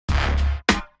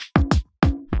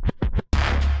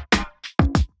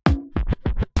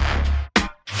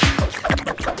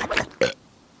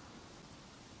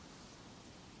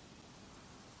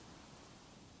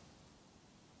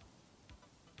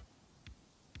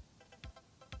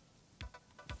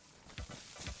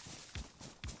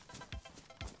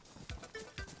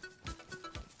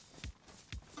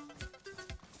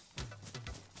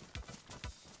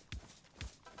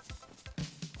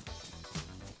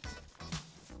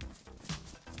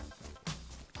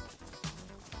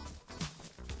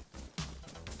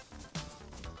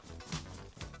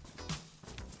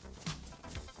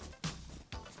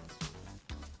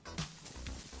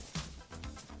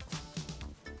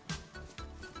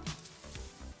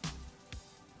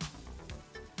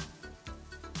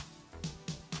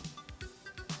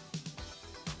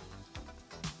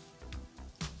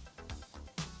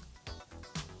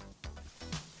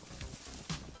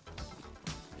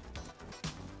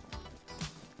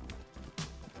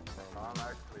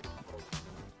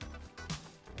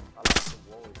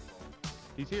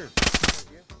He's here.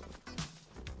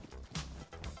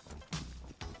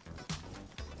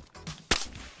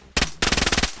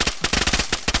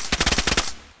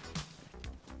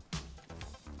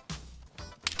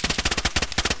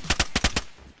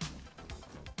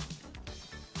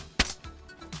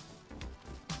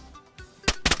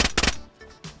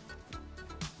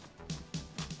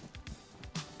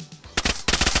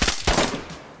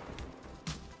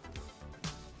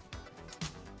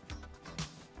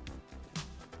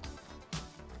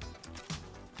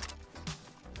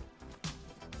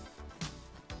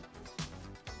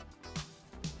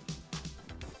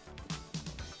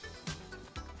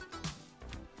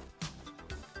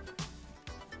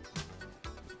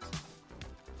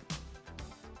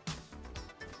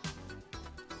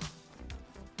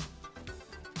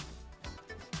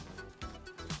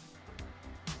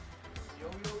 Yo.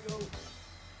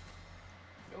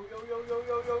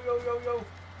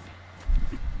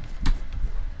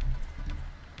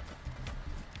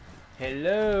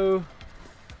 Hello.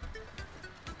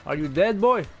 Are you dead,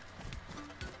 boy?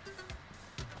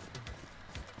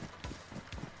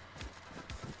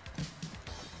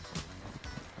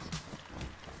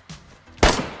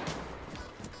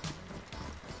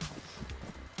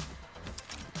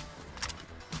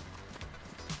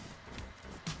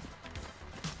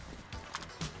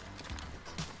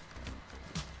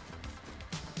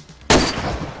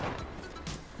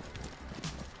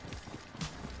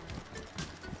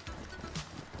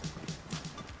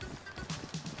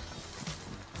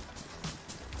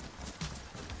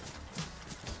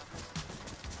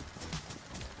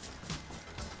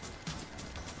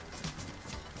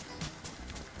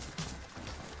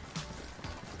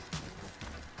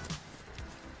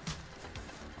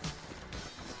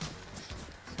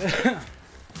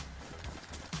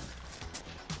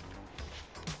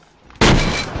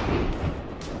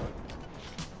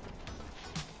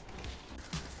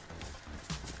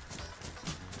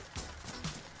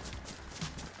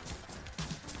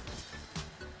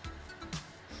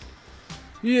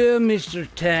 Yeah, Mr.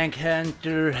 Tank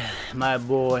Hunter, my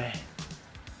boy.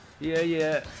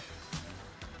 Yeah.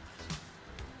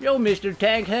 Yo, Mr.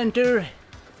 Tank Hunter.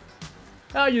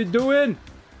 How you doing?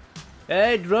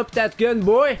 Hey, drop that gun,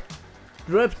 boy.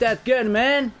 Drop that gun,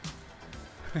 man.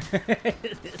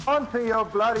 Onto your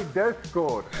bloody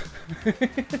Discord.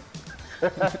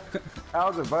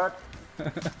 How's it, bud?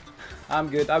 I'm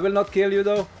good. I will not kill you,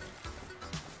 though.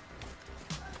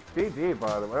 GG,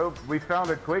 by the way. We found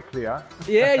it quickly, huh?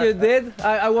 Yeah, you did.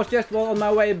 I was just on my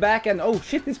way back and oh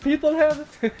shit, these people have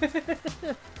it.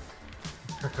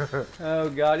 Oh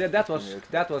god, yeah,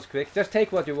 that was quick. Just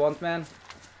take what you want, man.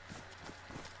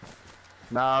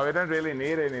 No, we don't really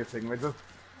need anything. We're just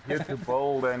here to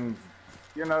bold and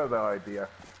you know the idea.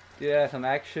 Yeah, some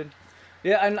action.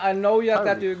 Yeah, I know yet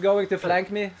that you're going to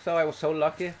flank me, so I was so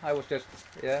lucky. I was just,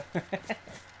 yeah.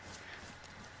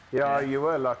 Yeah, you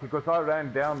were lucky because I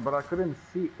ran down, but I couldn't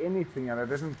see anything, and I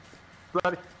didn't.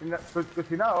 But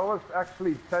because you know, I was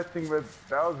actually chatting with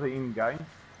Bowser in game,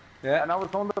 yeah, and I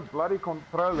was on the bloody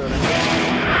controller.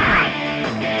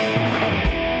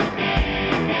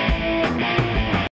 And